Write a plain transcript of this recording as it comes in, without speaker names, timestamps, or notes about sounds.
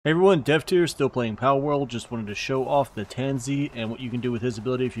Hey everyone, Dev here, still playing Palworld. Just wanted to show off the Tanzee and what you can do with his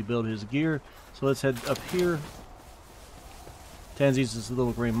ability if you build his gear. So let's head up here. Tanzee's this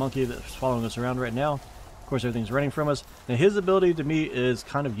little green monkey that's following us around right now. Of course, everything's running from us. Now his ability to me is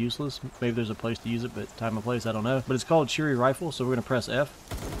kind of useless. Maybe there's a place to use it, but time and place, I don't know. But it's called Cheery Rifle, so we're going to press F.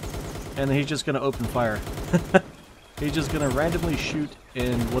 And then he's just going to open fire. He's just going to randomly shoot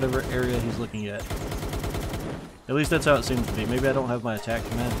in whatever area he's looking at. At least that's how it seems to be. Maybe I don't have my attack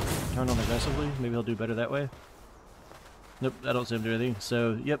command turned on aggressively. Maybe he'll do better that way. Nope, I don't see him do anything.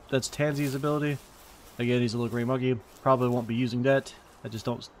 So, yep, that's Tanzee's ability. Again, he's a little green monkey. Probably won't be using that. This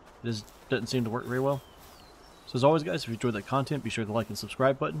doesn't seem to work very well. So as always, guys, if you enjoyed that content, be sure to like and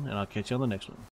subscribe button, and I'll catch you on the next one.